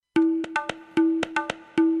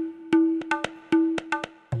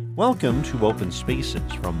Welcome to Open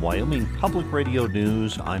Spaces from Wyoming Public Radio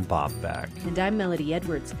News. I'm Bob Beck. And I'm Melody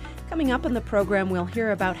Edwards. Coming up on the program, we'll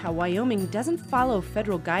hear about how Wyoming doesn't follow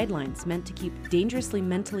federal guidelines meant to keep dangerously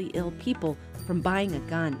mentally ill people from buying a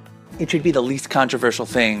gun. It should be the least controversial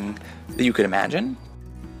thing that you could imagine.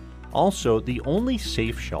 Also, the only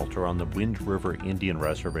safe shelter on the Wind River Indian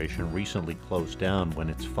Reservation recently closed down when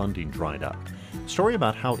its funding dried up. A story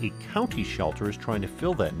about how a county shelter is trying to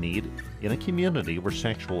fill that need in a community where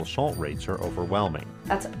sexual assault rates are overwhelming.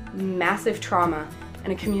 That's massive trauma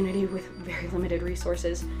in a community with very limited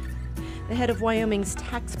resources. The head of Wyoming's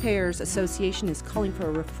Taxpayers Association is calling for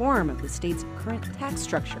a reform of the state's current tax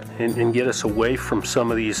structure. And get us away from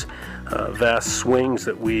some of these vast swings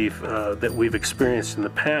that we've experienced in the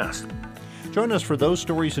past. Join us for those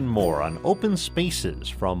stories and more on Open Spaces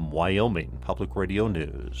from Wyoming Public Radio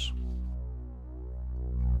News.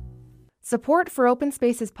 Support for Open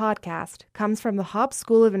Spaces podcast comes from the Hobbs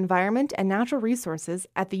School of Environment and Natural Resources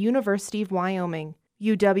at the University of Wyoming.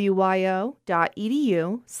 uwyo.edu/HAUB.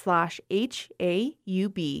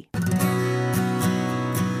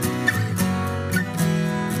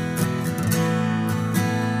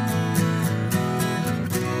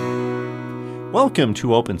 Welcome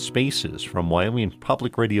to Open Spaces from Wyoming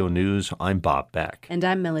Public Radio News. I'm Bob Beck. And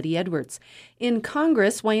I'm Melody Edwards. In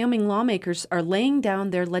Congress, Wyoming lawmakers are laying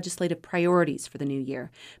down their legislative priorities for the new year.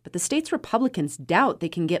 But the state's Republicans doubt they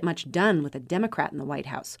can get much done with a Democrat in the White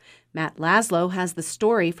House. Matt Laszlo has the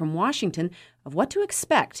story from Washington of what to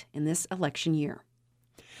expect in this election year.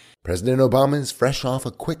 President Obama is fresh off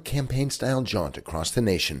a quick campaign-style jaunt across the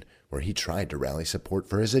nation where he tried to rally support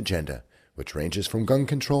for his agenda, which ranges from gun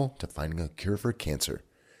control to finding a cure for cancer.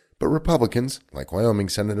 But Republicans, like Wyoming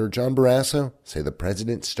Senator John Barrasso, say the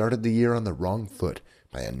president started the year on the wrong foot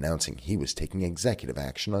by announcing he was taking executive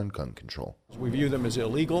action on gun control. We view them as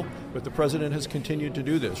illegal, but the president has continued to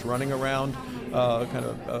do this, running around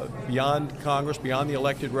beyond Congress, beyond the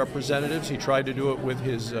elected representatives. He tried to do it with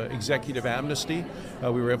his executive amnesty.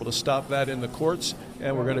 We were able to stop that in the courts,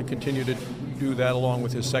 and we're going to continue to do that along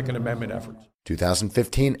with his Second Amendment efforts.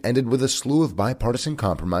 2015 ended with a slew of bipartisan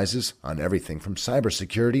compromises on everything from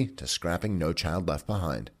cybersecurity to scrapping No Child Left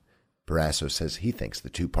Behind. Barrasso says he thinks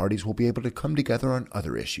the two parties will be able to come together on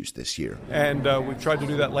other issues this year. And we've tried to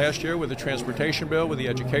do that last year with the transportation bill, with the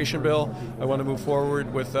education bill. I want to move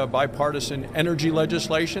forward with bipartisan energy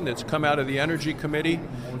legislation that's come out of the Energy Committee,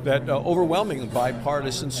 that overwhelming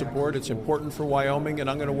bipartisan support. It's important for Wyoming, and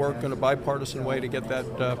I'm going to work in a bipartisan way to get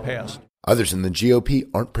that passed. Others in the GOP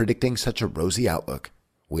aren't predicting such a rosy outlook.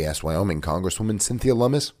 We asked Wyoming Congresswoman Cynthia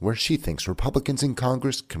Lummis where she thinks Republicans in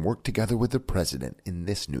Congress can work together with the president in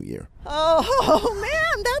this new year. Oh,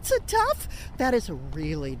 man, that is a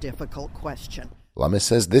really difficult question. Lummis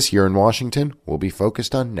says this year in Washington will be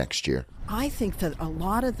focused on next year. I think that a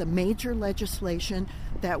lot of the major legislation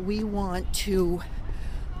that we want to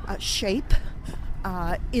shape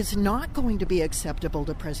is not going to be acceptable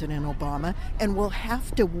to President Obama, and we'll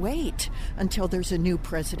have to wait until there's a new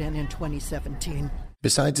president in 2017.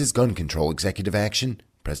 Besides his gun control executive action,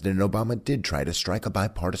 President Obama did try to strike a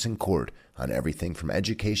bipartisan chord on everything from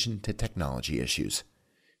education to technology issues.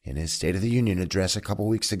 In his State of the Union address a couple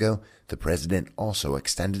weeks ago, the president also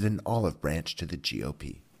extended an olive branch to the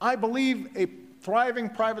GOP. I believe a thriving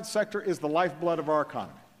private sector is the lifeblood of our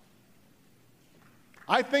economy.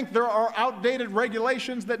 I think there are outdated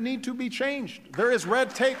regulations that need to be changed. There is red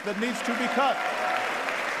tape that needs to be cut.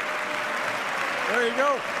 There you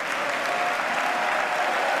go.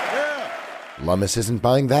 Yeah. Lummis isn't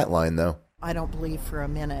buying that line, though. I don't believe for a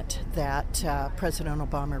minute that President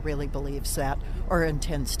Obama really believes that or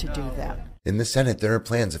intends to do that. In the Senate, there are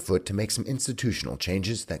plans afoot to make some institutional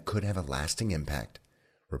changes that could have a lasting impact.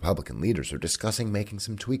 Republican leaders are discussing making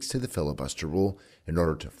some tweaks to the filibuster rule in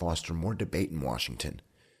order to foster more debate in Washington.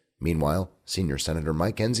 Meanwhile, Senior Senator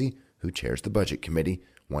Mike Enzi, who chairs the Budget Committee,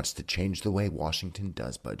 wants to change the way Washington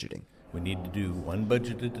does budgeting. We need to do one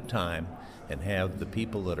budget at a time and have the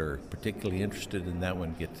people that are particularly interested in that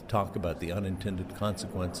one get to talk about the unintended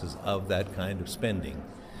consequences of that kind of spending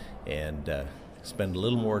and spend a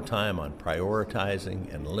little more time on prioritizing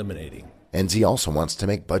and eliminating. Enzi also wants to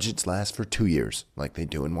make budgets last for 2 years, like they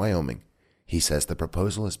do in Wyoming. He says the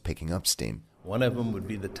proposal is picking up steam. One of them would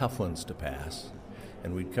be the tough ones to pass,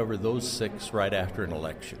 and we'd cover those 6 right after an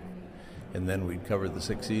election. And then we'd cover the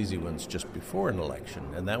 6 easy ones just before an election.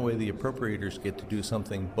 And that way the appropriators get to do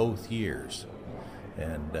something both years.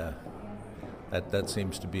 And that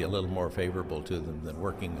seems to be a little more favorable to them than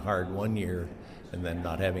working hard one year and then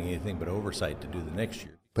not having anything but oversight to do the next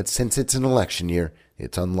year. But since it's an election year,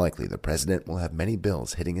 it's unlikely the president will have many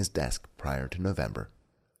bills hitting his desk prior to November.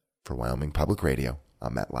 For Wyoming Public Radio,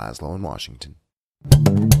 I'm Matt Laszlo in Washington.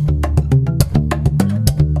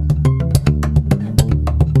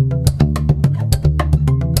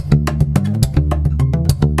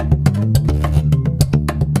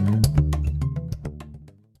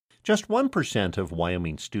 Just 1% of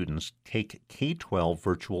Wyoming students take K-12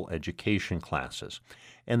 virtual education classes,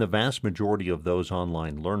 and the vast majority of those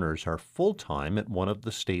online learners are full-time at one of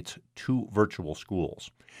the state's 2 virtual schools.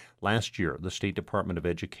 Last year, the State Department of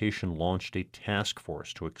Education launched a task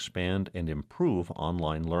force to expand and improve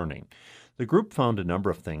online learning. The group found a number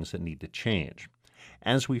of things that need to change.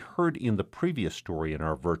 As we heard in the previous story in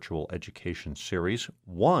our virtual education series,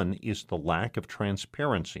 one is the lack of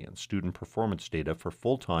transparency in student performance data for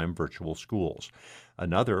full-time virtual schools.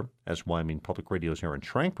 Another, as Wyoming Public Radio's Aaron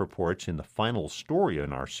Schrank reports in the final story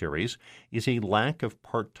in our series, is a lack of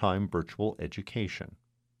part-time virtual education.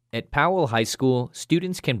 At Powell High School,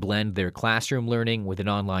 students can blend their classroom learning with an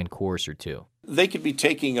online course or two. They could be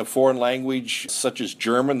taking a foreign language such as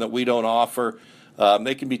German that we don't offer.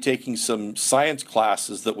 They can be taking some science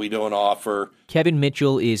classes that we don't offer. Kevin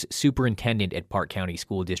Mitchell is superintendent at Park County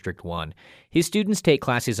School District 1. His students take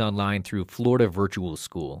classes online through Florida Virtual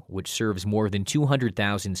School, which serves more than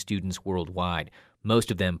 200,000 students worldwide,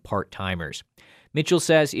 most of them part-timers. Mitchell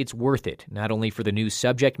says it's worth it, not only for the new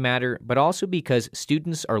subject matter, but also because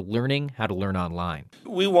students are learning how to learn online.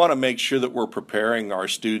 We want to make sure that we're preparing our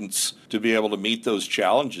students to be able to meet those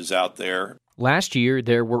challenges out there. Last year,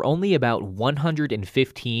 there were only about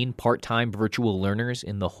 115 part-time virtual learners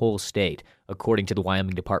in the whole state, according to the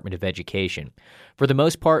Wyoming Department of Education. For the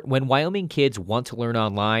most part, when Wyoming kids want to learn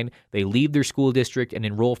online, they leave their school district and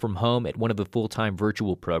enroll from home at one of the full-time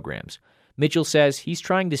virtual programs. Mitchell says he's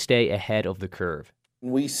trying to stay ahead of the curve.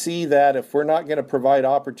 We see that if we're not going to provide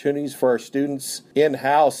opportunities for our students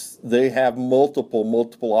in-house, they have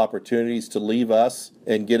multiple opportunities to leave us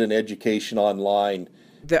and get an education online.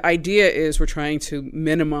 The idea is we're trying to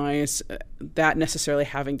minimize that necessarily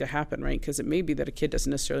having to happen, right? Because it may be that a kid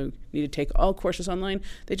doesn't necessarily need to take all courses online.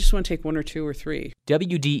 They just want to take 1 or 2 or 3.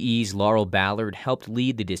 WDE's Laurel Ballard helped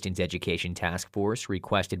lead the distance education task force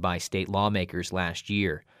requested by state lawmakers last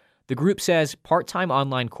year. The group says part-time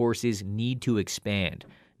online courses need to expand.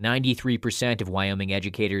 93% of Wyoming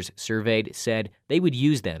educators surveyed said they would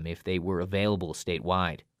use them if they were available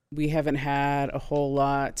statewide. We haven't had a whole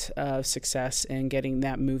lot of success in getting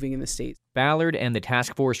that moving in the state. Ballard and the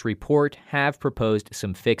task force report have proposed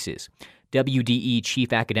some fixes. WDE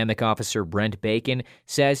Chief Academic Officer Brent Bacon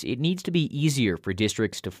says it needs to be easier for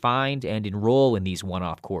districts to find and enroll in these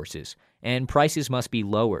one-off courses, and prices must be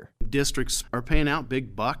lower. Districts are paying out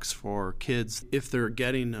big bucks for kids if they're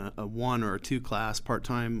getting a 1 or a 2 class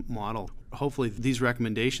part-time model. Hopefully these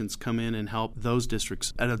recommendations come in and help those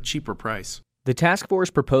districts at a cheaper price. The task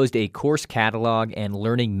force proposed a course catalog and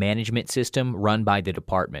learning management system run by the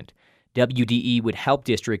department. WDE would help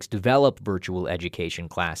districts develop virtual education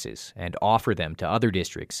classes and offer them to other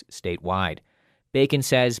districts statewide. Bacon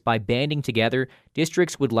says by banding together,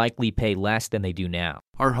 districts would likely pay less than they do now.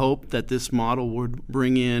 Our hope that this model would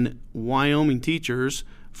bring in Wyoming teachers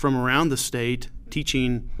from around the state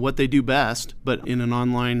teaching what they do best, but in an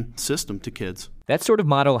online system to kids. That sort of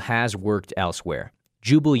model has worked elsewhere.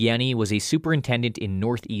 Jubal Yenny was a superintendent in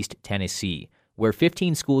Northeast Tennessee, where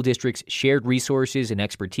 15 school districts shared resources and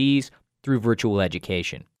expertise through virtual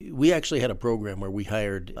education. We actually had a program where we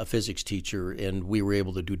hired a physics teacher, and we were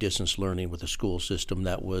able to do distance learning with a school system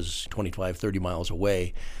that was 25, 30 miles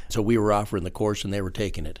away. So we were offering the course, and they were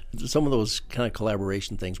taking it. Some of those kind of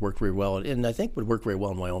collaboration things worked very well, and I think would work very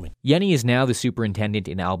well in Wyoming. Yenny is now the superintendent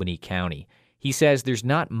in Albany County. He says there's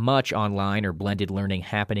not much online or blended learning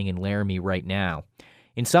happening in Laramie right now.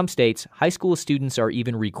 In some states, high school students are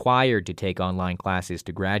even required to take online classes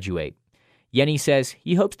to graduate. Yenny says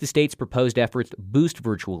he hopes the state's proposed efforts boost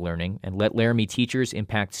virtual learning and let Laramie teachers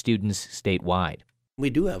impact students statewide. We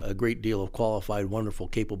do have a great deal of qualified, wonderful,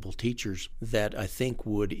 capable teachers that I think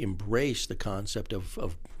would embrace the concept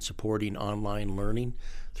of supporting online learning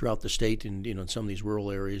throughout the state and in some of these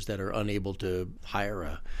rural areas that are unable to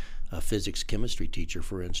hire a physics chemistry teacher,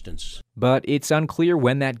 for instance. But it's unclear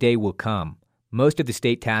when that day will come. Most of the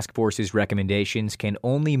state task force's recommendations can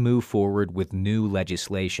only move forward with new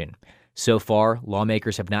legislation. So far,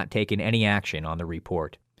 lawmakers have not taken any action on the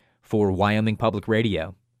report. For Wyoming Public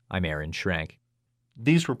Radio, I'm Aaron Schrank.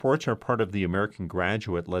 These reports are part of the American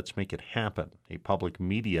Graduate Let's Make It Happen, a public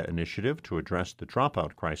media initiative to address the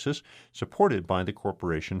dropout crisis supported by the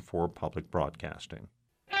Corporation for Public Broadcasting.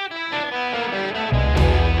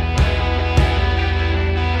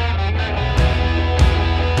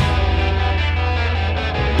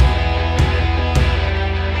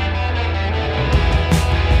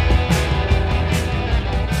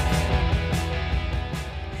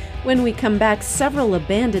 When we come back, several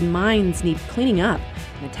abandoned mines need cleaning up.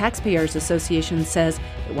 And the Taxpayers Association says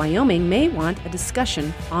that Wyoming may want a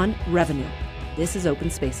discussion on revenue. This is Open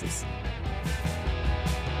Spaces.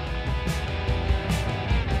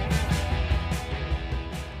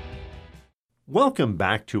 Welcome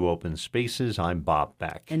back to Open Spaces. I'm Bob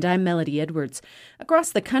Beck. And I'm Melody Edwards.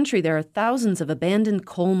 Across the country, there are thousands of abandoned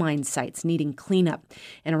coal mine sites needing cleanup.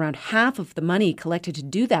 And around half of the money collected to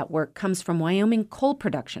do that work comes from Wyoming coal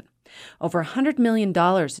production. Over $100 million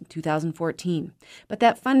in 2014. But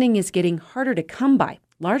that funding is getting harder to come by,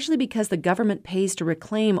 largely because the government pays to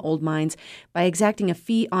reclaim old mines by exacting a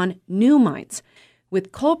fee on new mines.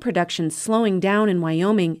 With coal production slowing down in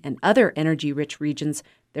Wyoming and other energy-rich regions,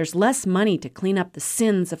 there's less money to clean up the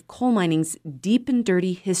sins of coal mining's deep and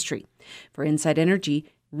dirty history. For Inside Energy,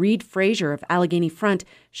 Reed Frazier of Allegheny Front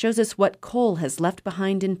shows us what coal has left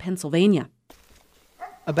behind in Pennsylvania.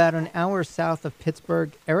 About an hour south of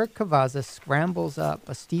Pittsburgh, Eric Cavazza scrambles up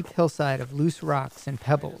a steep hillside of loose rocks and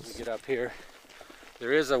pebbles. As we get up here,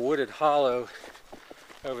 there is a wooded hollow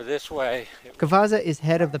over this way. Cavazza is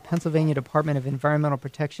head of the Pennsylvania Department of Environmental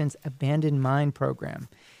Protection's Abandoned Mine Program.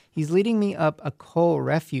 He's leading me up a coal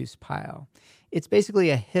refuse pile. It's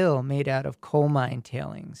basically a hill made out of coal mine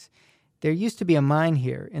tailings. There used to be a mine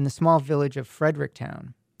here in the small village of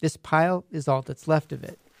Fredericktown. This pile is all that's left of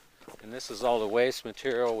it. And this is all the waste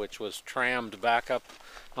material which was trammed back up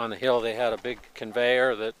on the hill. They had a big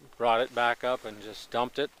conveyor that brought it back up and just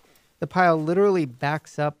dumped it. The pile literally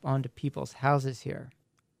backs up onto people's houses here.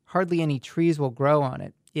 Hardly any trees will grow on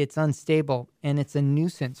it. It's unstable, and it's a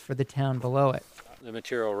nuisance for the town below it. The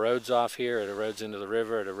material erodes off here, it erodes into the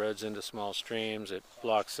river, it erodes into small streams, it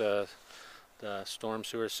blocks the storm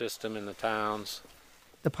sewer system in the towns.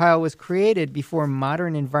 The pile was created before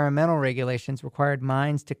modern environmental regulations required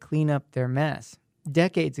mines to clean up their mess.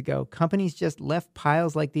 Decades ago, companies just left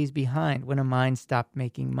piles like these behind when a mine stopped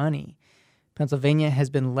making money. Pennsylvania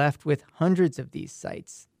has been left with hundreds of these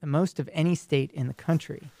sites, the most of any state in the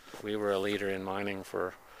country. We were a leader in mining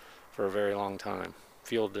for a very long time,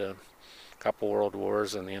 fueled a couple world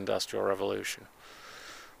wars and the Industrial Revolution.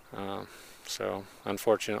 So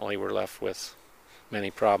unfortunately, we're left with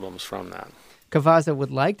many problems from that. Cavazza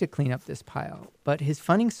would like to clean up this pile, but his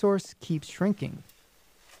funding source keeps shrinking.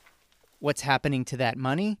 What's happening to that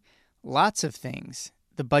money? Lots of things.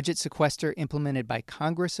 The budget sequester implemented by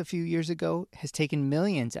Congress a few years ago has taken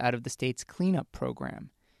millions out of the state's cleanup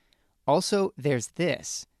program. Also, there's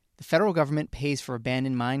this. The federal government pays for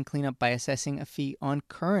abandoned mine cleanup by assessing a fee on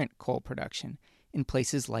current coal production in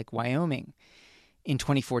places like Wyoming. In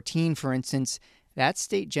 2014, for instance, that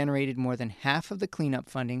state generated more than half of the cleanup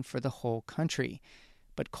funding for the whole country.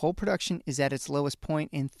 But coal production is at its lowest point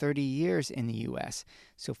in 30 years in the U.S.,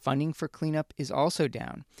 so funding for cleanup is also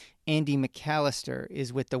down. Andy McAllister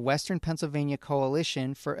is with the Western Pennsylvania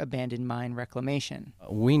Coalition for Abandoned Mine Reclamation.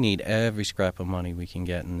 We need every scrap of money we can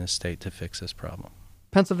get in this state to fix this problem.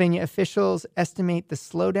 Pennsylvania officials estimate the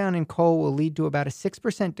slowdown in coal will lead to about a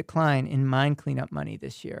 6% decline in mine cleanup money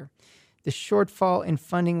this year. The shortfall in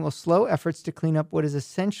funding will slow efforts to clean up what is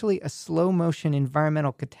essentially a slow-motion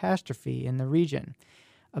environmental catastrophe in the region.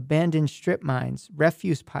 Abandoned strip mines,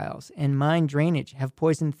 refuse piles, and mine drainage have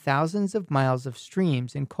poisoned thousands of miles of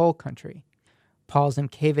streams in coal country. Paul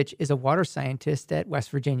Zimkevich is a water scientist at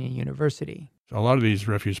West Virginia University. A lot of these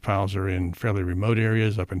refuse piles are in fairly remote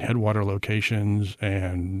areas, up in headwater locations,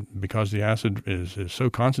 and because the acid is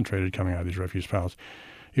so concentrated coming out of these refuse piles,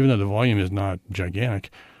 even though the volume is not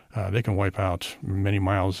gigantic, they can wipe out many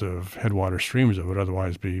miles of headwater streams that would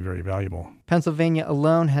otherwise be very valuable. Pennsylvania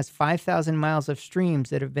alone has 5,000 miles of streams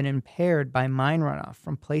that have been impaired by mine runoff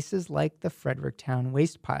from places like the Fredericktown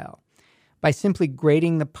waste pile. By simply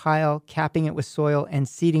grading the pile, capping it with soil, and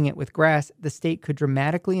seeding it with grass, the state could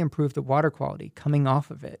dramatically improve the water quality coming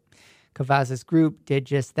off of it. Cavazza's group did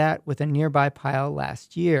just that with a nearby pile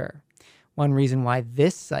last year. One reason why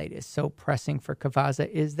this site is so pressing for Cavazza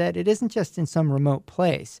is that it isn't just in some remote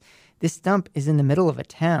place. This dump is in the middle of a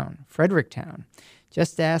town, Fredericktown.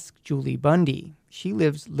 Just ask Julie Bundy. She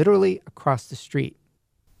lives literally across the street.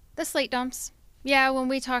 The slate dumps. Yeah, when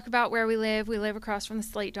we talk about where we live across from the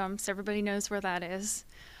slate dumps. Everybody knows where that is.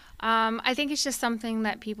 I think it's just something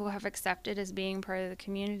that people have accepted as being part of the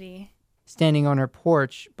community. Standing on her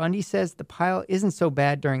porch, Bundy says the pile isn't so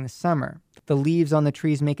bad during the summer. The leaves on the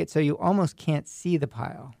trees make it so you almost can't see the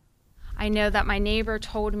pile. I know that my neighbor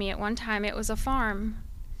told me at one time it was a farm,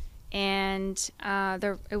 and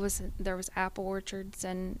there was apple orchards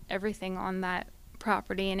and everything on that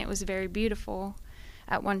property, and it was very beautiful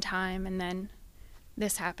at one time, and then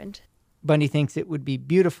this happened. Bundy thinks it would be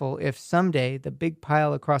beautiful if someday the big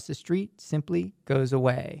pile across the street simply goes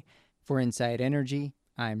away. For Inside Energy,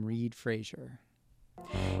 I'm Reed Frazier.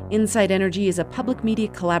 Inside Energy is a public media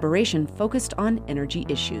collaboration focused on energy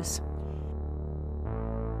issues.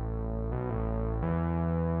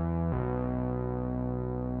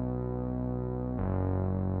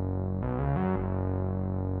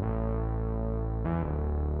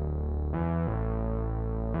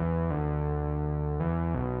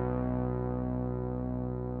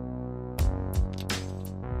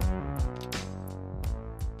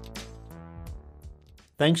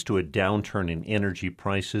 Thanks to a downturn in energy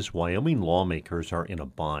prices, Wyoming lawmakers are in a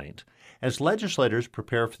bind. As legislators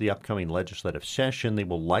prepare for the upcoming legislative session, they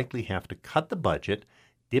will likely have to cut the budget,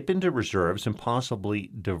 dip into reserves, and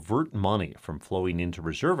possibly divert money from flowing into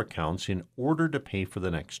reserve accounts in order to pay for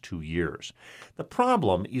the next 2 years. The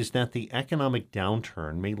problem is that the economic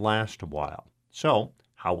downturn may last a while. So,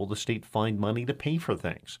 how will the state find money to pay for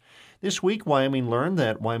things? This week, Wyoming learned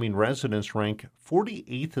that Wyoming residents rank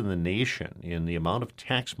 48th in the nation in the amount of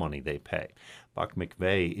tax money they pay. Buck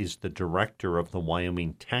McVeigh is the director of the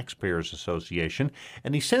Wyoming Taxpayers Association,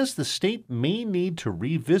 and he says the state may need to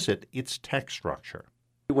revisit its tax structure.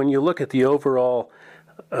 When you look at the overall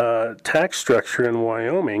tax structure in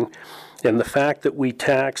Wyoming and the fact that we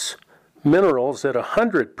tax minerals at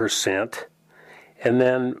 100%, and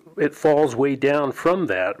then it falls way down from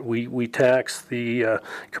that. We tax the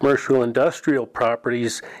commercial industrial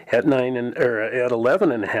properties at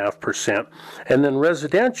 11.5%, and then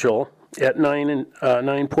residential at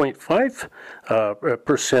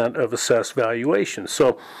 9.5% of assessed valuation.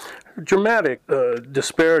 So, dramatic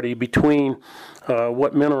disparity between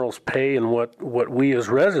what minerals pay and what we as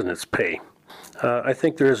residents pay. I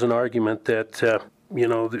think there is an argument that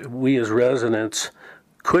we as residents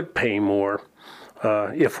could pay more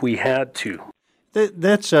if we had to.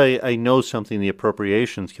 That's I know something the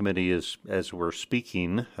Appropriations Committee is, as we're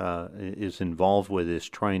speaking, is involved with, is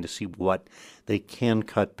trying to see what they can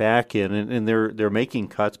cut back in, and they're making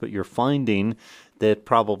cuts, but you're finding that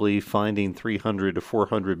probably finding $300 to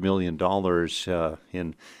 $400 million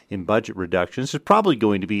in budget reductions is probably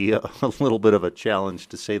going to be a little bit of a challenge,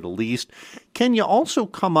 to say the least. Can you also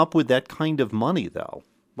come up with that kind of money, though,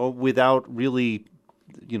 without really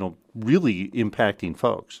impacting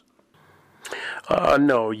folks?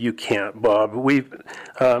 No, you can't, Bob.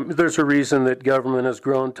 There's a reason that government has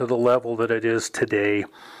grown to the level that it is today,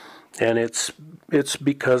 and it's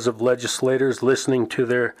because of legislators listening to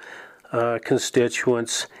their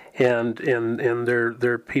constituents and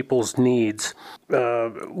their people's needs.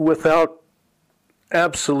 Without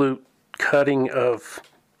absolute cutting of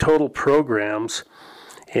total programs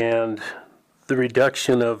and the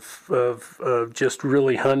reduction of just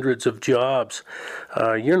really hundreds of jobs,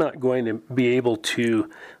 you're not going to be able to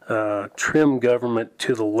trim government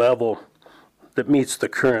to the level that meets the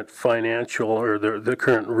current financial or the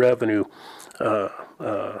current revenue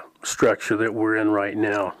structure that we're in right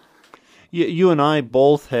now. You and I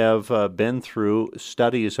both have been through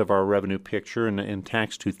studies of our revenue picture, and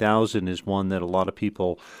Tax 2000 is one that a lot of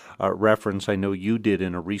people reference. I know you did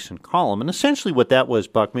in a recent column. And essentially what that was,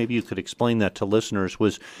 Buck, maybe you could explain that to listeners,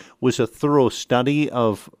 was a thorough study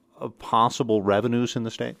of possible revenues in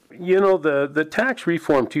the state? The Tax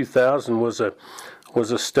Reform 2000 was a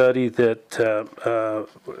study that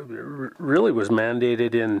really was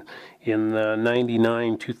mandated in the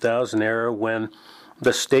 99-2000 era, when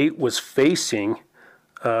the state was facing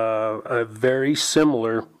a very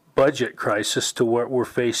similar budget crisis to what we're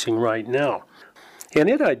facing right now. And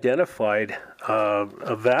it identified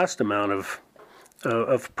a vast amount of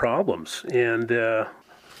problems. And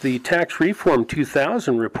the Tax Reform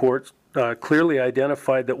 2000 report clearly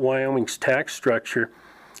identified that Wyoming's tax structure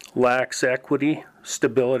lacks equity,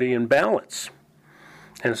 stability, and balance.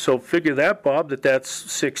 And so figure that, Bob, that's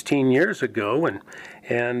 16 years ago. And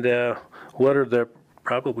what are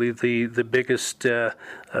probably the biggest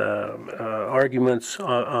arguments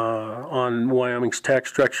on Wyoming's tax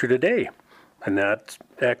structure today? And that's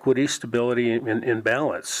equity, stability, and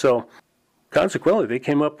balance. So consequently, they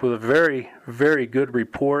came up with a very, very good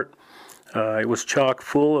report. It was chock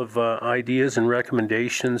full of ideas and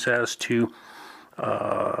recommendations as to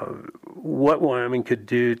what Wyoming could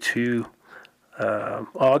do to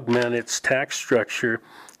augment its tax structure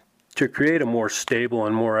to create a more stable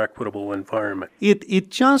and more equitable environment. It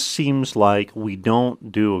just seems like we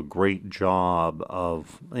don't do a great job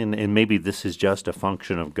of, and maybe this is just a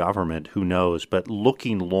function of government, who knows, but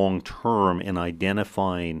looking long term and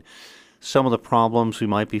identifying some of the problems we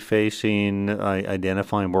might be facing,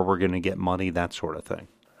 identifying where we're going to get money, that sort of thing.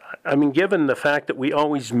 I mean, given the fact that we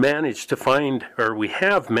always manage to find, or we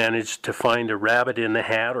have managed to find, a rabbit in the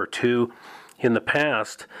hat or two in the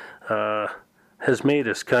past, has made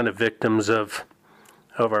us kind of victims of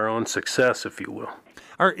our own success, if you will.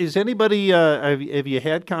 Is anybody, have you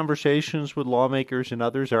had conversations with lawmakers and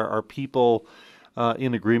others? Are people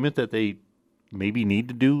in agreement that they maybe need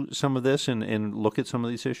to do some of this and look at some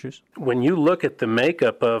of these issues? When you look at the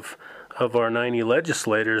makeup of our 90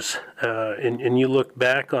 legislators, and you look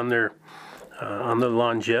back on their on the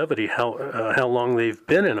longevity, how long they've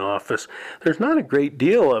been in office, there's not a great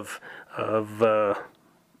deal of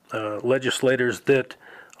legislators that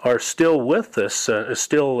are still with us,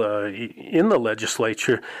 still in the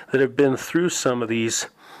legislature, that have been through some of these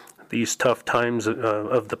tough times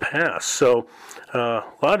of the past. So a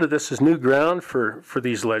lot of this is new ground for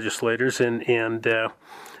these legislators, and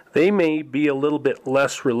they may be a little bit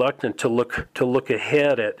less reluctant to look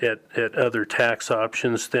ahead at other tax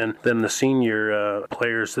options than the senior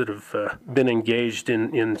players that have been engaged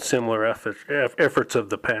in similar efforts of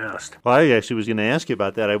the past. Well, I actually was going to ask you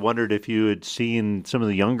about that. I wondered if you had seen some of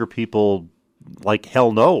the younger people like,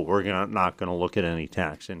 hell no, we're not going to look at any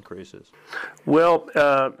tax increases. Well,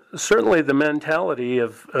 certainly the mentality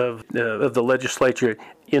of the legislature,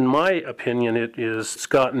 in my opinion, it's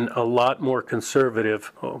gotten a lot more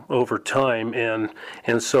conservative over time,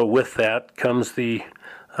 and so with that comes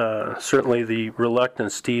certainly the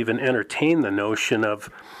reluctance to even entertain the notion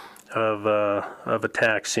of a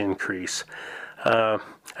tax increase.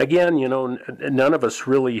 Again, none of us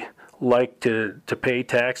really like to pay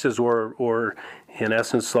taxes or in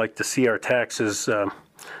essence like to see our taxes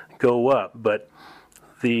go up, but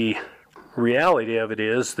the reality of it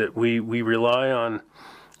is that we rely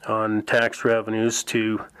on tax revenues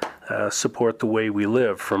to support the way we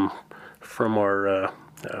live, from our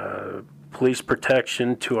police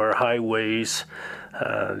protection to our highways,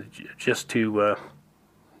 just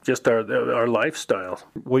our lifestyle.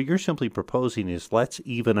 What you're simply proposing is let's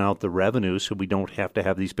even out the revenue so we don't have to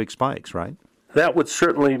have these big spikes, right? That would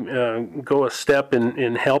certainly go a step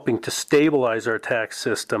in helping to stabilize our tax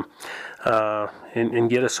system and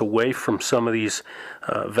get us away from some of these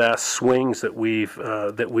vast swings that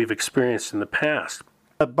we've experienced in the past.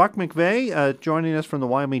 Buck McVeigh joining us from the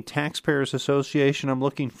Wyoming Taxpayers Association. I'm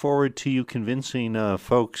looking forward to you convincing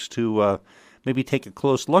folks to maybe take a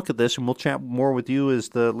close look at this, and we'll chat more with you as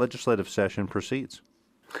the legislative session proceeds.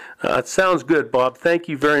 It sounds good, Bob. Thank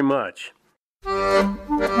you very much.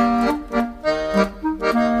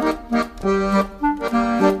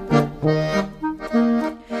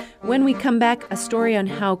 When we come back, a story on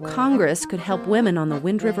how Congress could help women on the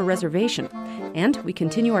Wind River Reservation. And we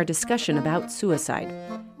continue our discussion about suicide.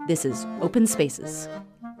 This is Open Spaces.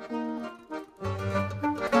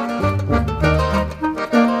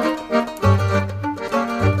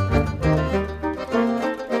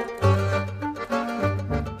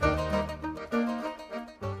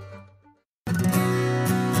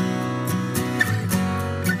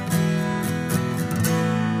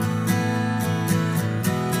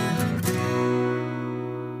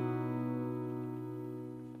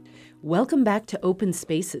 Welcome back to Open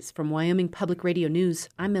Spaces from Wyoming Public Radio News.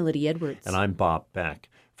 I'm Melody Edwards. And I'm Bob Beck.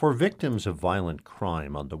 For victims of violent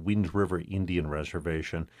crime on the Wind River Indian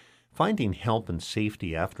Reservation, finding help and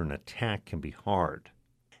safety after an attack can be hard.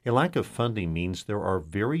 A lack of funding means there are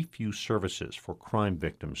very few services for crime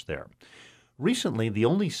victims there. Recently, the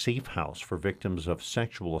only safe house for victims of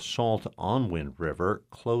sexual assault on Wind River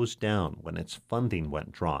closed down when its funding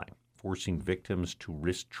went dry, forcing victims to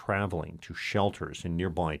risk traveling to shelters in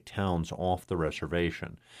nearby towns off the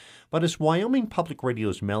reservation. But as Wyoming Public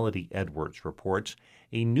Radio's Melody Edwards reports,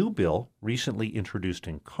 a new bill recently introduced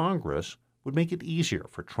in Congress would make it easier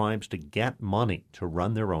for tribes to get money to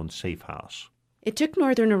run their own safe house. It took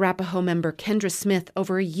Northern Arapaho member Kendra Smith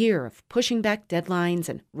over a year of pushing back deadlines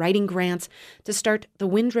and writing grants to start the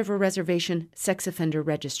Wind River Reservation Sex Offender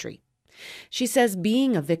Registry. She says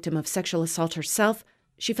being a victim of sexual assault herself,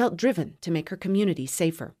 she felt driven to make her community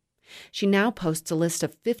safer. She now posts a list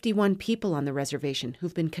of 51 people on the reservation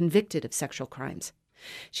who've been convicted of sexual crimes.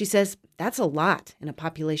 She says that's a lot in a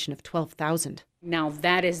population of 12,000. Now,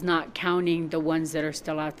 that is not counting the ones that are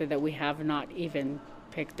still out there that we have not even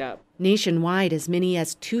picked up. Nationwide, as many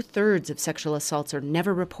as 2/3 of sexual assaults are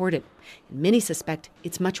never reported, and many suspect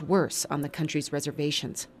it's much worse on the country's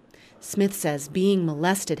reservations. Smith says being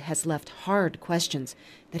molested has left hard questions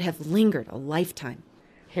that have lingered a lifetime.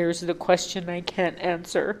 Here's the question I can't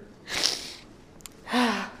answer.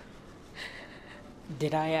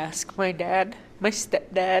 Did I ask my dad, my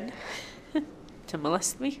stepdad, to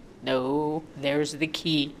molest me? No, there's the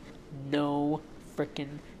key. No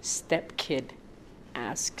frickin' stepkid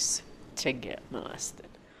asks to get molested.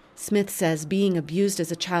 Smith says being abused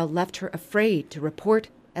as a child left her afraid to report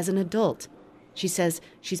as an adult. She says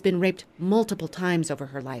she's been raped multiple times over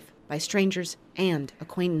her life by strangers and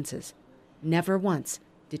acquaintances. Never once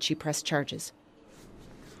did she press charges.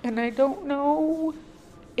 And I don't know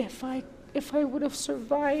if I would have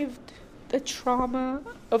survived the trauma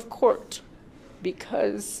of court,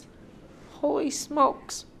 because holy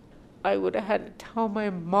smokes, I would have had to tell my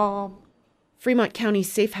mom. Fremont County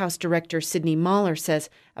Safe House Director Sydney Mahler says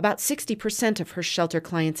about 60% of her shelter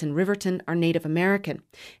clients in Riverton are Native American,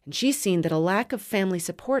 and she's seen that a lack of family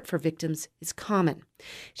support for victims is common.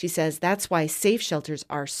 She says that's why safe shelters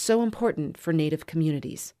are so important for Native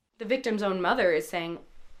communities. The victim's own mother is saying,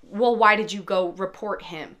 well, why did you go report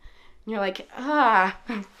him? And you're like,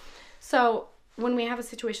 So when we have a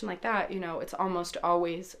situation like that, it's almost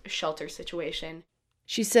always a shelter situation.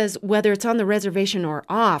 She says whether it's on the reservation or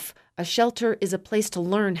off, a shelter is a place to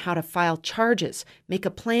learn how to file charges, make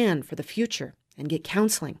a plan for the future, and get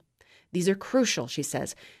counseling. These are crucial, she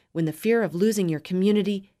says, when the fear of losing your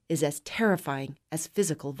community is as terrifying as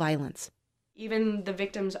physical violence. Even the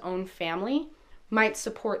victim's own family might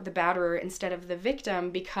support the batterer instead of the victim,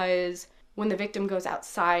 because when the victim goes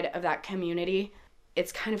outside of that community,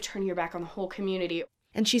 it's kind of turning your back on the whole community.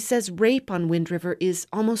 And she says rape on Wind River is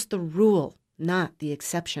almost the rule, not the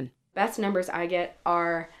exception. Best numbers I get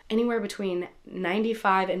are anywhere between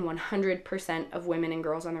 95 and 100% of women and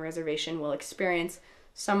girls on the reservation will experience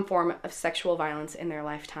some form of sexual violence in their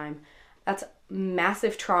lifetime. That's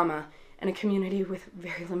massive trauma in a community with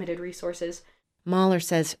very limited resources. Mahler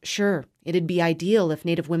says, sure, it'd be ideal if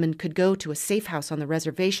Native women could go to a safe house on the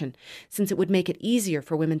reservation, since it would make it easier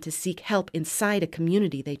for women to seek help inside a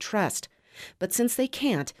community they trust. But since they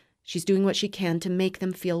can't, she's doing what she can to make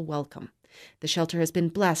them feel welcome. The shelter has been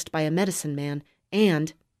blessed by a medicine man,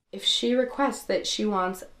 and if she requests that she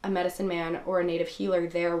wants a medicine man or a Native healer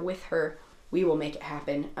there with her, we will make it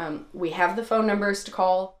happen. We have the phone numbers to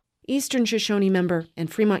call. Eastern Shoshone member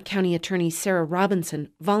and Fremont County attorney Sarah Robinson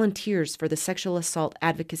volunteers for the sexual assault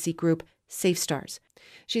advocacy group Safe Stars.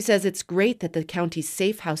 She says it's great that the county's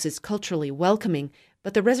safe house is culturally welcoming,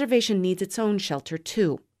 but the reservation needs its own shelter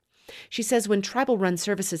too. She says when tribal-run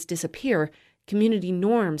services disappear, community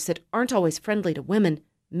norms that aren't always friendly to women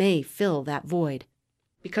may fill that void.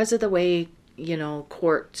 Because of the way,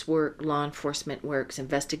 courts work, law enforcement works,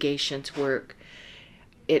 investigations work,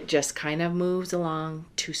 it just kind of moves along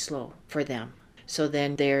too slow for them. So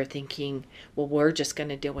then they're thinking, well, we're just going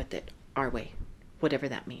to deal with it our way, whatever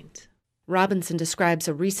that means. Robinson describes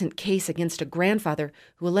a recent case against a grandfather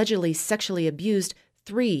who allegedly sexually abused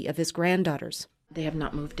 3 of his granddaughters. They have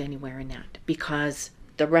not moved anywhere in that because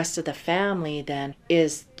the rest of the family then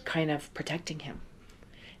is kind of protecting him.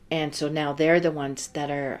 And so now they're the ones that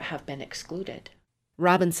have been excluded.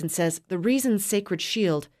 Robinson says the reason Sacred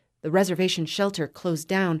Shield, the reservation shelter, closed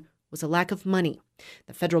down was a lack of money.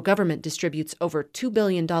 The federal government distributes over $2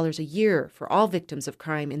 billion a year for all victims of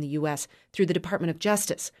crime in the U.S. through the Department of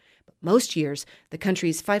Justice. But most years, the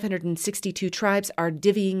country's 562 tribes are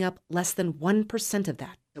divvying up less than 1% of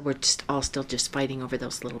that. We're all still just fighting over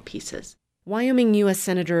those little pieces. Wyoming U.S.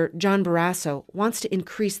 Senator John Barrasso wants to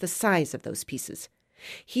increase the size of those pieces.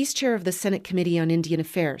 He's chair of the Senate Committee on Indian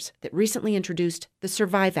Affairs that recently introduced the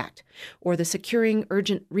Survive Act, or the Securing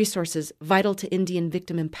Urgent Resources Vital to Indian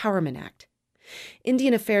Victim Empowerment Act.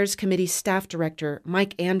 Indian Affairs Committee Staff Director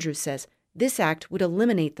Mike Andrews says this act would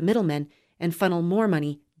eliminate the middlemen and funnel more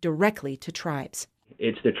money directly to tribes.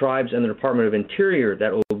 It's the tribes and the Department of Interior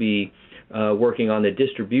that will be working on the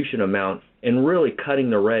distribution amount and really cutting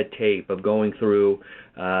the red tape of going through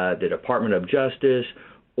the Department of Justice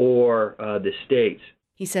or the states.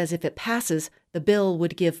 He says if it passes, the bill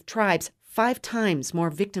would give tribes 5 times more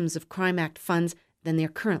Victims of Crime Act funds than they're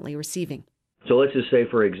currently receiving. So let's just say,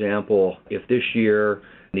 for example, if this year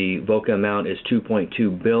the VOCA amount is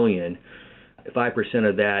 $2.2 billion, 5%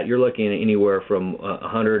 of that, you're looking at anywhere from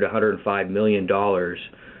 $100 to $105 million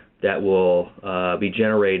that will be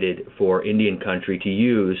generated for Indian country to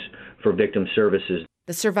use for victim services.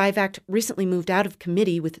 The Survive Act recently moved out of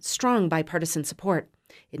committee with strong bipartisan support.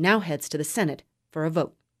 It now heads to the Senate for a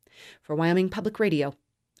vote. For Wyoming Public Radio,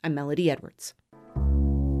 I'm Melody Edwards.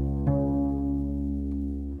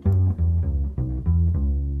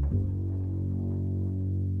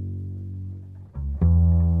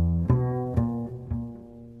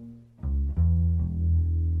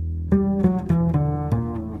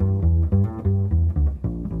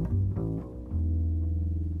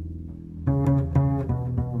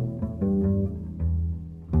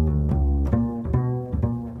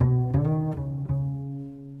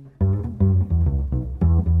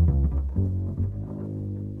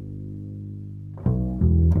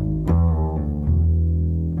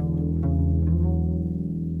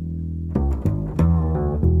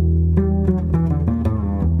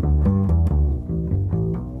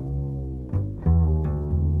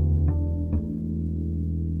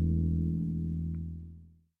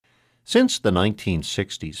 Since the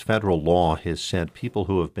 1960s, federal law has said people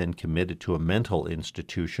who have been committed to a mental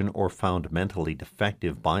institution or found mentally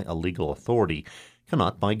defective by a legal authority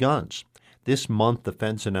cannot buy guns. This month, the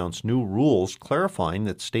feds announced new rules clarifying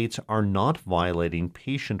that states are not violating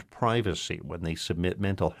patient privacy when they submit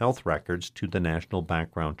mental health records to the National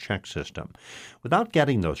Background Check System. Without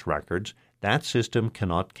getting those records, that system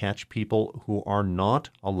cannot catch people who are not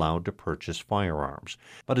allowed to purchase firearms.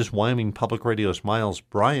 But as Wyoming Public Radio's Miles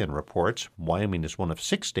Bryan reports, Wyoming is one of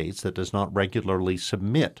 6 states that does not regularly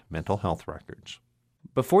submit mental health records.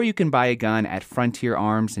 Before you can buy a gun at Frontier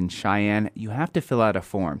Arms in Cheyenne, you have to fill out a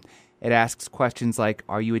form. It asks questions like,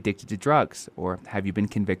 are you addicted to drugs? Or have you been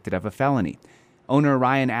convicted of a felony? Owner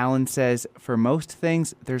Ryan Allen says, for most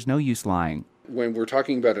things, there's no use lying. When we're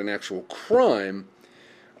talking about an actual crime,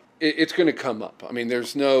 it's going to come up. I mean,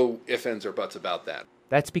 there's no ifs, ands, or buts about that.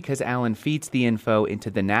 That's because Allen feeds the info into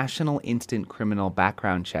the National Instant Criminal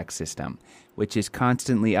Background Check System, which is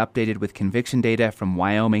constantly updated with conviction data from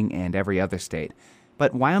Wyoming and every other state.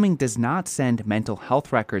 But Wyoming does not send mental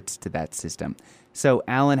health records to that system, so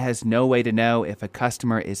Allen has no way to know if a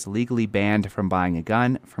customer is legally banned from buying a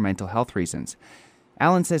gun for mental health reasons.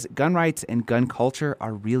 Allen says gun rights and gun culture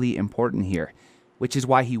are really important here, which is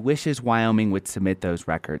why he wishes Wyoming would submit those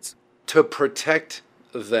records. To protect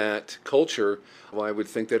that culture, well, I would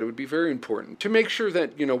think that it would be very important to make sure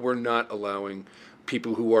that, we're not allowing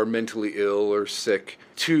people who are mentally ill or sick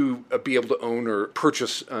to be able to own or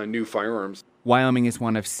purchase new firearms. Wyoming is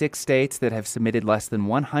one of 6 states that have submitted less than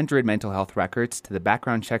 100 mental health records to the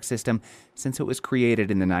background check system since it was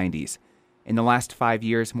created in the 90s. In the last 5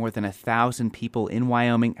 years, more than 1,000 people in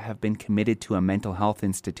Wyoming have been committed to a mental health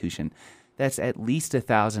institution. That's at least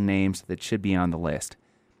 1,000 names that should be on the list.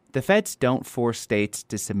 The feds don't force states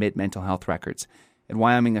to submit mental health records, and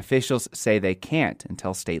Wyoming officials say they can't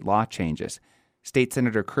until state law changes. State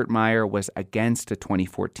Senator Kurt Meyer was against a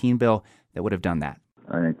 2014 bill that would have done that.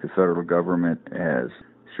 I think the federal government has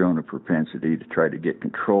shown a propensity to try to get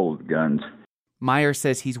control of guns. Meyer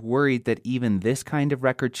says he's worried that even this kind of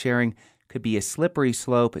record sharing could be a slippery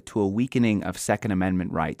slope to a weakening of Second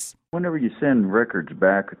Amendment rights. Whenever you send records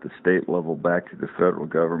back at the state level back to the federal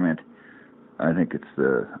government, I think it's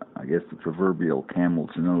the proverbial camel's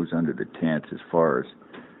nose under the tent as far as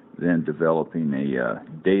then developing a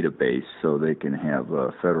database so they can have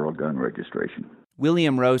federal gun registration.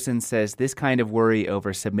 William Rosen says this kind of worry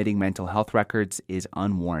over submitting mental health records is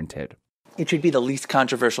unwarranted. It should be the least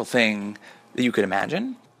controversial thing that you could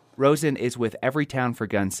imagine. Rosen is with Everytown for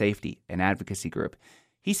Gun Safety, an advocacy group.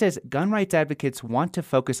 He says gun rights advocates want to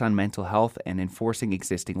focus on mental health and enforcing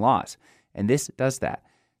existing laws, and this does that.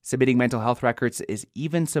 Submitting mental health records is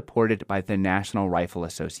even supported by the National Rifle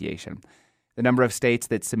Association. The number of states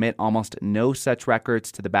that submit almost no such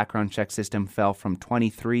records to the background check system fell from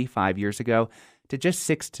 23 5 years ago to just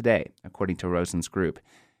 6 today, according to Rosen's group.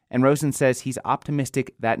 And Rosen says he's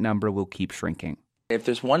optimistic that number will keep shrinking. If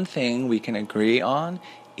there's one thing we can agree on,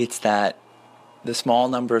 it's that the small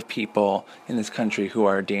number of people in this country who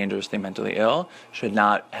are dangerously mentally ill should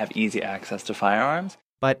not have easy access to firearms.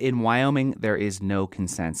 But in Wyoming, there is no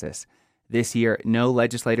consensus. This year, no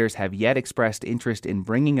legislators have yet expressed interest in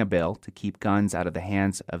bringing a bill to keep guns out of the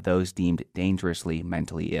hands of those deemed dangerously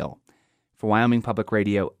mentally ill. For Wyoming Public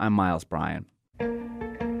Radio, I'm Miles Bryan.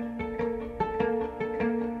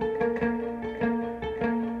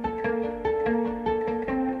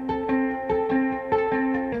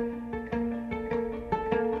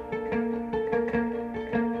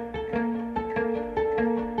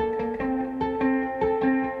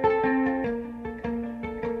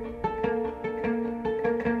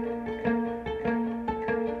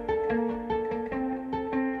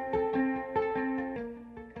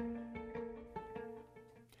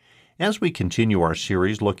 As we continue our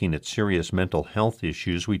series looking at serious mental health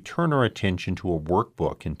issues, we turn our attention to a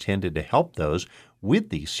workbook intended to help those with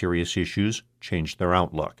these serious issues change their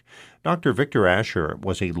outlook. Dr. Victor Asher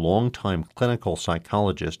was a longtime clinical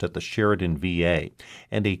psychologist at the Sheridan VA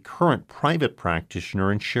and a current private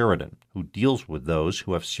practitioner in Sheridan who deals with those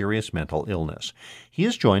who have serious mental illness. He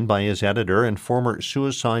is joined by his editor and former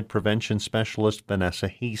suicide prevention specialist Vanessa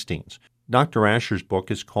Hastings. Dr. Asher's book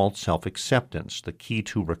is called Self-Acceptance, the Key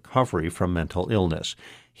to Recovery from Mental Illness.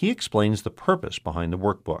 He explains the purpose behind the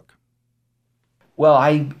workbook. Well,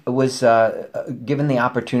 I was given the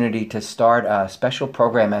opportunity to start a special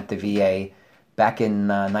program at the VA back in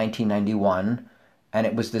 1991, and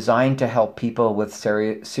it was designed to help people with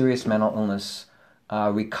serious mental illness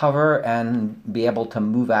recover and be able to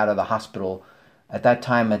move out of the hospital. At that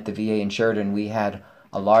time at the VA in Sheridan, we had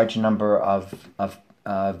a large number of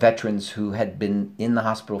veterans who had been in the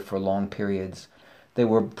hospital for long periods. There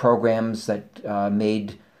were programs that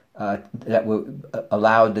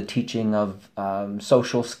allowed the teaching of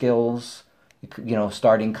social skills,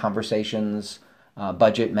 starting conversations,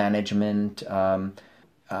 budget management,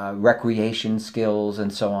 recreation skills,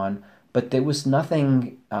 and so on. But there was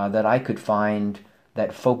nothing that I could find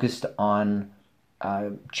that focused on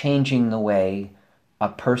changing the way a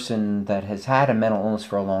person that has had a mental illness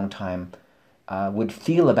for a long time would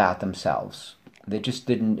feel about themselves. They just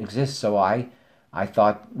didn't exist. So I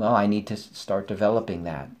thought, well, I need to start developing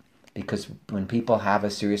that, because when people have a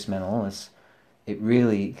serious mental illness, it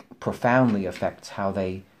really profoundly affects how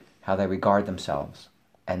they regard themselves.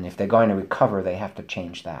 And if they're going to recover, they have to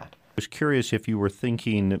change that. I was curious if you were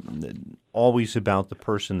thinking always about the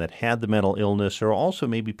person that had the mental illness, or also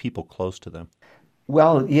maybe people close to them.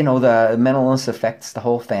 Well, the mental illness affects the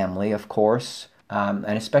whole family, of course, and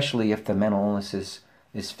especially if the mental illness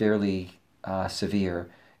is fairly severe,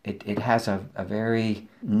 it has a very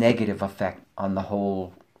negative effect on the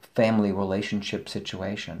whole family relationship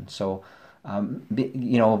situation. So,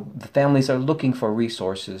 the families are looking for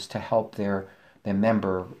resources to help their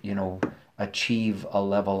member, achieve a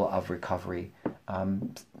level of recovery.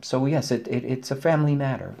 So yes, it's a family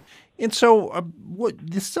matter. And so what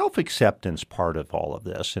the self-acceptance part of all of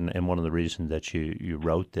this, and one of the reasons that you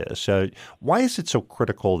wrote this, why is it so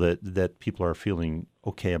critical that people are feeling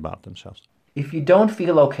okay about themselves? If you don't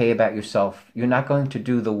feel okay about yourself, you're not going to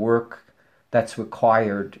do the work that's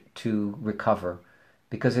required to recover,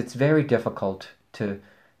 because it's very difficult to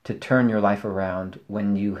turn your life around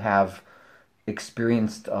when you have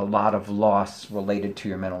experienced a lot of loss related to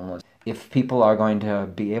your mental illness. If people are going to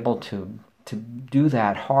be able to do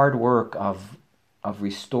that hard work of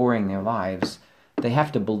restoring their lives, they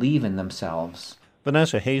have to believe in themselves.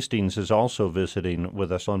 Vanessa Hastings is also visiting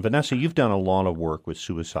with us. And Vanessa, you've done a lot of work with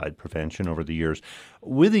suicide prevention over the years.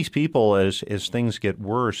 With these people, as things get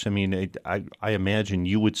worse, I imagine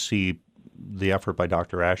you would see the effort by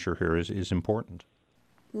Dr. Asher here is important.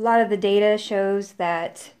 A lot of the data shows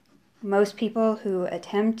that most people who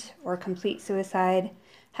attempt or complete suicide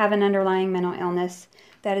have an underlying mental illness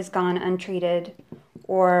that has gone untreated,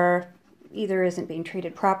 or either isn't being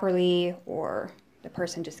treated properly, or the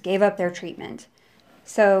person just gave up their treatment.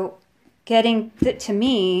 So to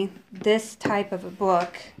me, this type of a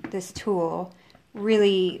book, this tool,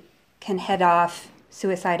 really can head off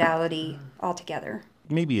suicidality altogether.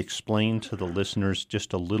 Maybe explain to the listeners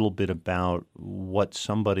just a little bit about what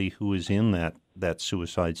somebody who is in that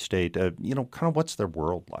suicide state, kind of what's their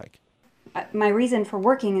world like? My reason for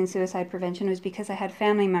working in suicide prevention was because I had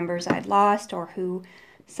family members I'd lost or who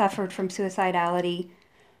suffered from suicidality.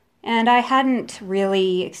 And I hadn't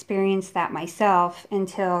really experienced that myself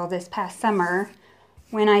until this past summer,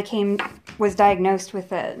 when I was diagnosed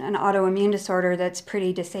with an autoimmune disorder that's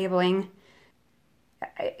pretty disabling.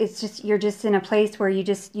 It's just, you're just in a place where you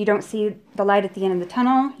don't see the light at the end of the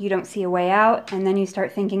tunnel, you don't see a way out, and then you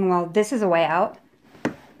start thinking, well, this is a way out.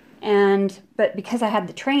 But because I had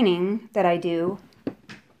the training that I do,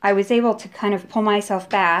 I was able to kind of pull myself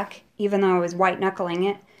back, even though I was white-knuckling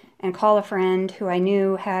it, and call a friend who I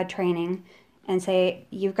knew had training and say,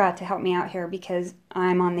 you've got to help me out here because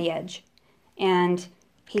I'm on the edge. And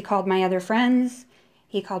he called my other friends,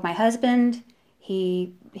 he called my husband,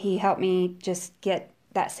 he helped me just get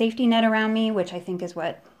that safety net around me, which I think is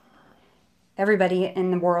what everybody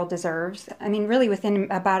in the world deserves. Really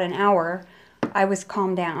within about an hour, I was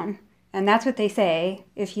calmed down. And that's what they say.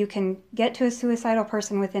 If you can get to a suicidal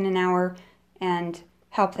person within an hour and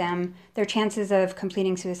help them, their chances of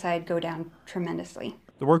completing suicide go down tremendously.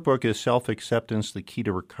 The workbook is Self-Acceptance, the Key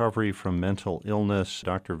to Recovery from Mental Illness.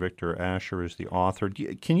 Dr. Victor Asher is the author.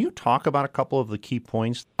 Can you talk about a couple of the key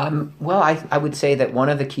points? Well, I would say that one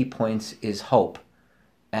of the key points is hope.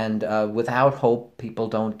 And without hope, people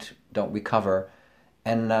don't recover.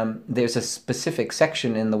 And there's a specific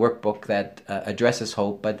section in the workbook that addresses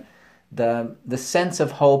hope, but the sense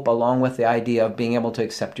of hope, along with the idea of being able to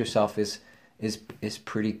accept yourself, is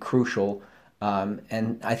pretty crucial.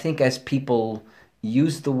 And I think as people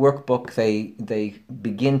use the workbook, they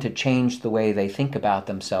begin to change the way they think about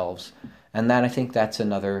themselves. And I think that's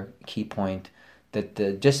another key point,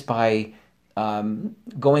 that just by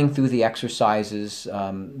going through the exercises,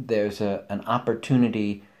 there's an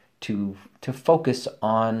opportunity to focus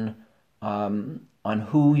on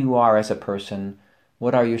who you are as a person,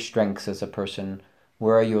 what are your strengths as a person,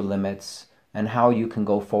 where are your limits, and how you can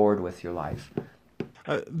go forward with your life.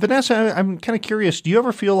 Vanessa, I'm kind of curious, do you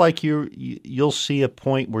ever feel like you'll see a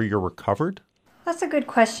point where you're recovered? That's a good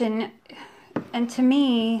question. And to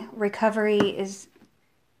me, recovery is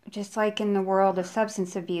just like in the world of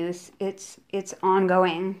substance abuse, it's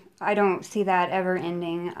ongoing. I don't see that ever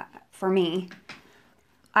ending for me.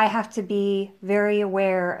 I have to be very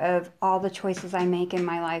aware of all the choices I make in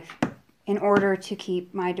my life in order to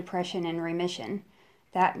keep my depression in remission.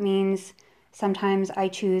 That means sometimes I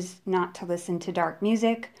choose not to listen to dark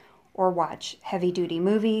music or watch heavy-duty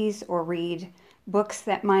movies or read books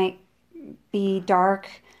that might be dark.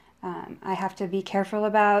 I have to be careful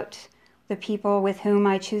about the people with whom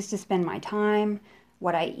I choose to spend my time,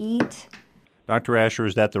 what I eat. Dr. Asher,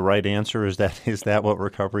 is that the right answer? Is that what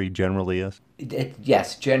recovery generally is?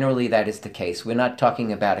 Yes, generally that is the case. We're not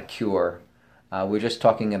talking about a cure. We're just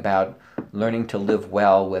talking about learning to live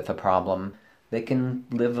well with a problem. They can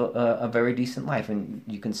live a very decent life. And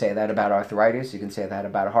you can say that about arthritis. You can say that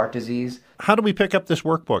about heart disease. How do we pick up this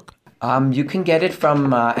workbook? You can get it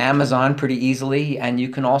from Amazon pretty easily. And you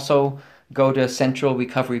can also go to Central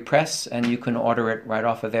Recovery Press and you can order it right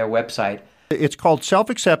off of their website. It's called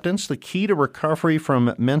Self-Acceptance, the Key to Recovery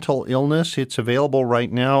from Mental Illness. It's available right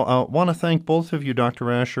now. I want to thank both of you, Dr.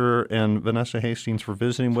 Asher and Vanessa Hastings, for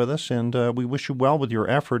visiting with us, and we wish you well with your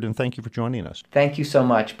effort, and thank you for joining us. Thank you so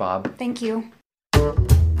much, Bob. Thank you.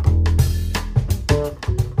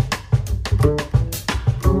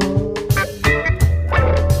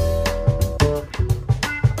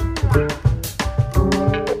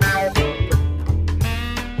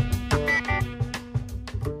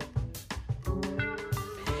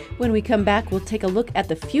 When we come back, we'll take a look at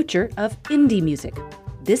the future of indie music.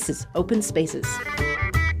 This is Open Spaces.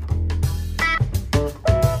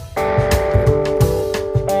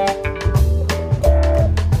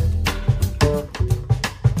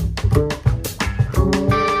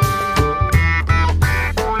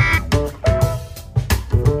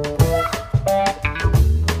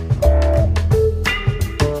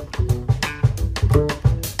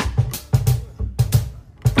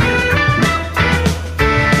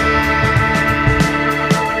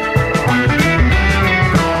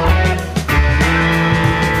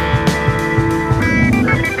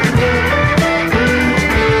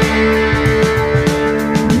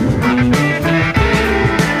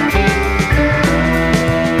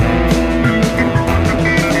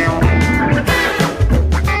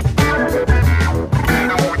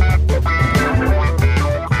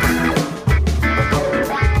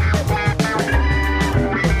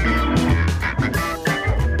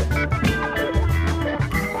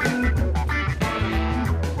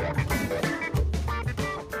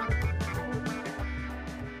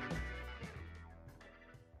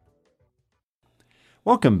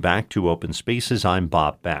 Welcome back to Open Spaces. I'm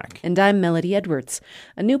Bob Back. And I'm Melody Edwards.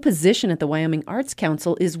 A new position at the Wyoming Arts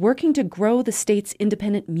Council is working to grow the state's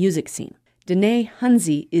independent music scene. Danae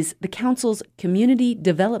Hunzi is the council's community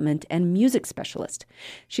development and music specialist.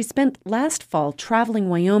 She spent last fall traveling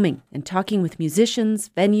Wyoming and talking with musicians,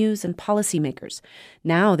 venues, and policymakers.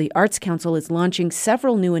 Now the Arts Council is launching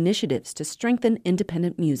several new initiatives to strengthen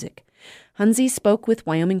independent music. Hunzi spoke with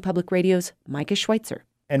Wyoming Public Radio's Micah Schweitzer.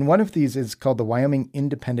 And one of these is called the Wyoming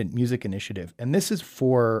Independent Music Initiative. And this is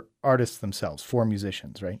for artists themselves, for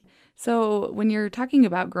musicians, right? So when you're talking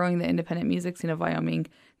about growing the independent music scene of Wyoming,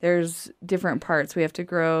 there's different parts. We have to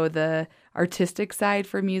grow the artistic side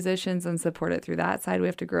for musicians and support it through that side. We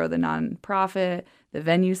have to grow the nonprofit, the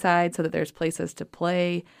venue side, so that there's places to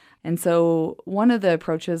play. And so one of the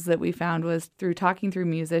approaches that we found was through talking through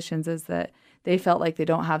musicians is that they felt like they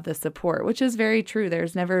don't have the support, which is very true.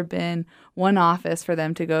 There's never been one office for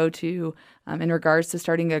them to go to in regards to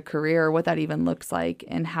starting a career, what that even looks like,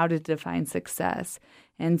 and how to define success.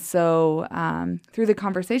 And so through the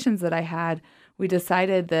conversations that I had, we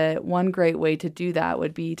decided that one great way to do that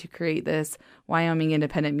would be to create this Wyoming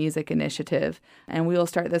Independent Music Initiative. And we will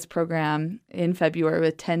start this program in February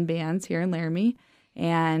with 10 bands here in Laramie.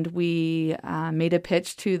 And we made a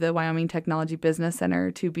pitch to the Wyoming Technology Business Center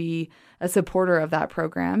to be a supporter of that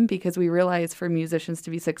program because we realize for musicians to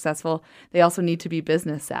be successful, they also need to be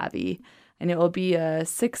business savvy. And it will be a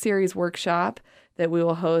 6-series workshop that we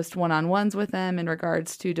will host one-on-ones with them in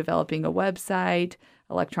regards to developing a website,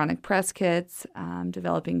 electronic press kits,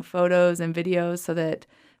 developing photos and videos so that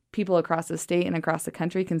people across the state and across the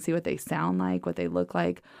country can see what they sound like, what they look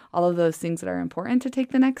like, all of those things that are important to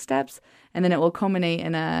take the next steps. And then it will culminate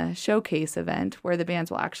in a showcase event where the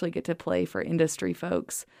bands will actually get to play for industry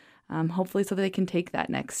folks, hopefully so that they can take that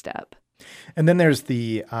next step. And then there's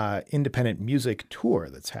the independent music tour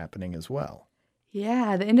that's happening as well.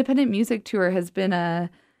 Yeah, the independent music tour has been a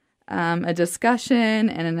discussion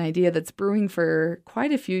and an idea that's brewing for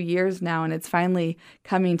quite a few years now, and it's finally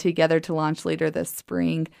coming together to launch later this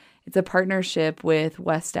spring. It's a partnership with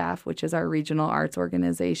WESTAF, which is our regional arts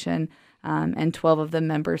organization, and 12 of the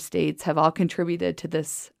member states have all contributed to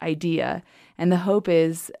this idea. And the hope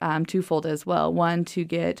is twofold as well. One, to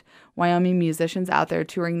get Wyoming musicians out there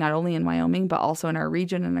touring not only in Wyoming, but also in our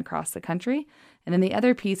region and across the country. And then the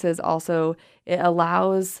other piece is also it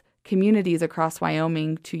allows communities across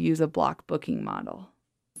Wyoming to use a block booking model.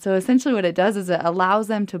 So essentially what it does is it allows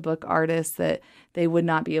them to book artists that they would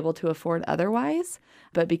not be able to afford otherwise.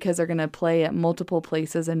 But because they're going to play at multiple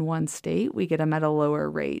places in one state, we get them at a lower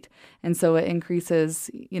rate. And so it increases,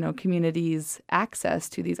 communities' access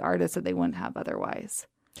to these artists that they wouldn't have otherwise.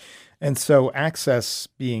 And so access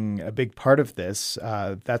being a big part of this,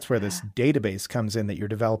 that's where this database comes in that you're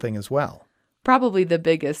developing as well. Probably the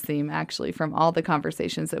biggest theme, actually, from all the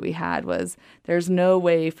conversations that we had was there's no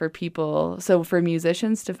way for for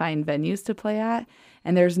musicians to find venues to play at,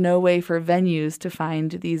 and there's no way for venues to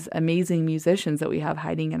find these amazing musicians that we have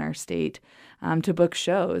hiding in our state to book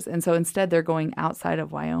shows. And so instead, they're going outside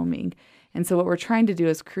of Wyoming. And so what we're trying to do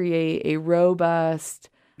is create a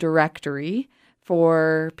robust directory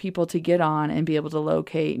for people to get on and be able to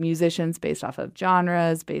locate musicians based off of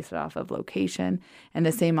genres, based off of location, and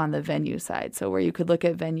the same on the venue side. So where you could look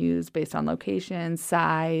at venues based on location,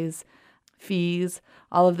 size, fees,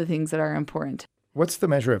 all of the things that are important. What's the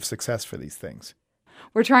measure of success for these things?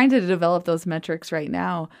 We're trying to develop those metrics right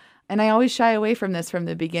now. And I always shy away from this from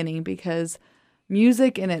the beginning because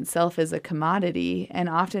music in itself is a commodity. And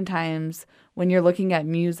oftentimes when you're looking at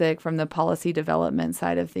music from the policy development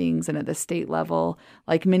side of things and at the state level,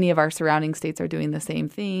 like many of our surrounding states are doing the same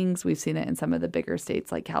things. We've seen it in some of the bigger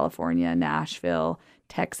states like California, Nashville,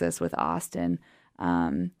 Texas with Austin.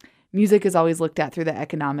 Music is always looked at through the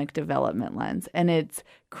economic development lens, and it's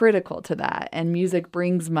critical to that. And music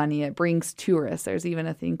brings money. It brings tourists. There's even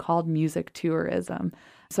a thing called music tourism.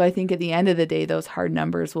 So I think at the end of the day, those hard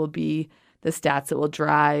numbers will be the stats that will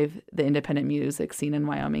drive the independent music scene in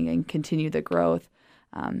Wyoming and continue the growth.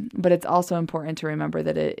 But it's also important to remember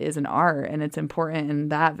that it is an art, and it's important in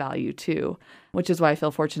that value too, which is why I feel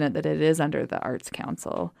fortunate that it is under the Arts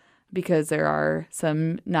Council, because there are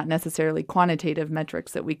some not necessarily quantitative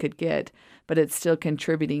metrics that we could get, but it's still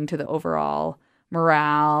contributing to the overall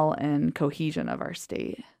morale and cohesion of our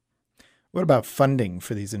state. What about funding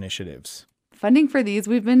for these initiatives? Funding for these,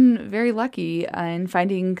 we've been very lucky in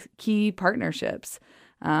finding key partnerships.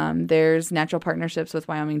 There's natural partnerships with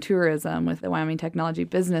Wyoming Tourism, with the Wyoming Technology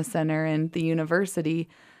Business Center, and the university.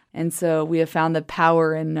 And so we have found the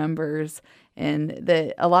power in numbers, and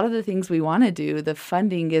that a lot of the things we want to do, the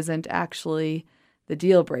funding isn't actually the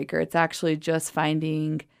deal breaker. It's actually just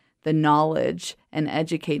finding the knowledge and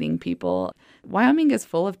educating people. Wyoming is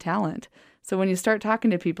full of talent. So when you start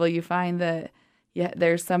talking to people, you find that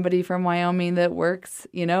there's somebody from Wyoming that works,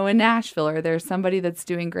 in Nashville, or there's somebody that's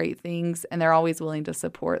doing great things, and they're always willing to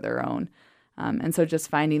support their own. And so just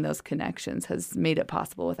finding those connections has made it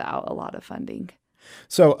possible without a lot of funding.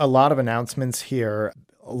 So a lot of announcements here,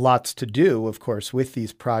 lots to do, of course, with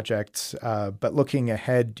these projects, but looking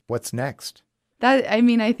ahead, what's next?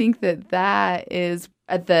 I think that is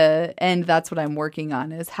at the end, that's what I'm working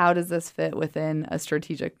on, is how does this fit within a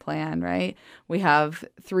strategic plan, right? We have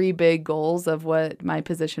 3 big goals of what my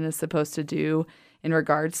position is supposed to do in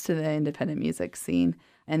regards to the independent music scene.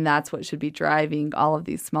 And that's what should be driving all of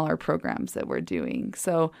these smaller programs that we're doing.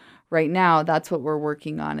 So right now, that's what we're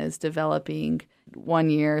working on, is developing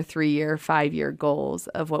 1-year, 3-year, 5-year goals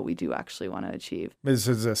of what we do actually want to achieve. This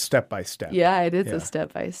is a step-by-step. Yeah, it is a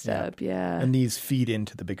step-by-step, yeah. And these feed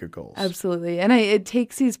into the bigger goals. Absolutely. And it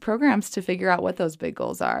takes these programs to figure out what those big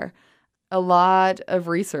goals are. A lot of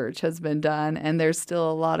research has been done, and there's still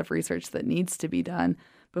a lot of research that needs to be done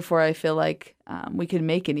before I feel like we can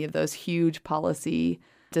make any of those huge policy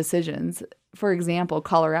decisions. For example,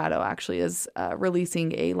 Colorado actually is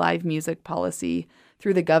releasing a live music policy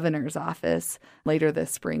through the governor's office later this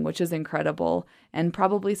spring, which is incredible and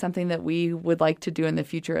probably something that we would like to do in the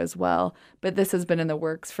future as well. But this has been in the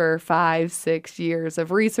works for 5-6 years of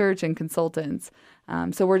research and consultants.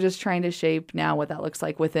 So we're just trying to shape now what that looks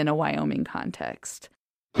like within a Wyoming context.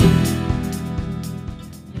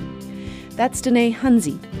 That's Danae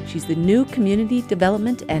Hunzy. She's the new Community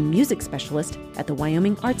Development and Music Specialist at the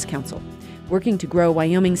Wyoming Arts Council, working to grow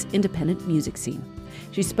Wyoming's independent music scene.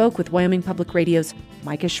 She spoke with Wyoming Public Radio's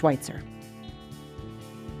Micah Schweitzer.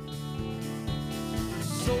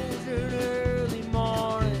 Early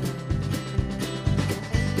morning,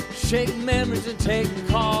 shake memories and take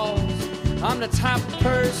calls. I'm the type of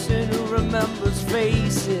person who remembers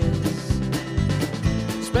faces,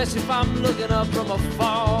 especially if I'm looking up from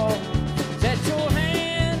afar. That your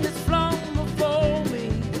hand is flung before me,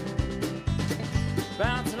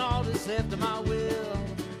 bouncing all that's left of my will.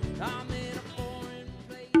 I'm in a foreign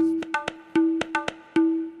place.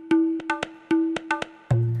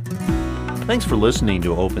 Thanks for listening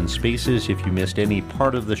to Open Spaces. If you missed any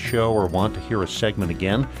part of the show or want to hear a segment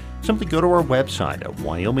again, simply go to our website at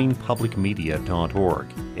wyomingpublicmedia.org.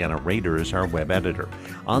 Anna Rader is our web editor.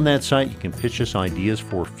 On that site, you can pitch us ideas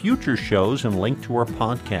for future shows and link to our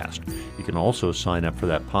podcast. You can also sign up for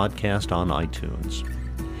that podcast on iTunes.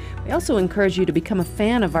 We also encourage you to become a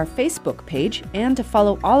fan of our Facebook page and to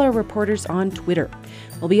follow all our reporters on Twitter.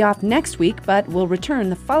 We'll be off next week, but we'll return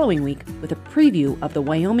the following week with a preview of the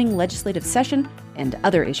Wyoming legislative session and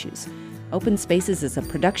other issues. Open Spaces is a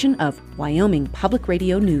production of Wyoming Public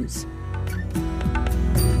Radio News.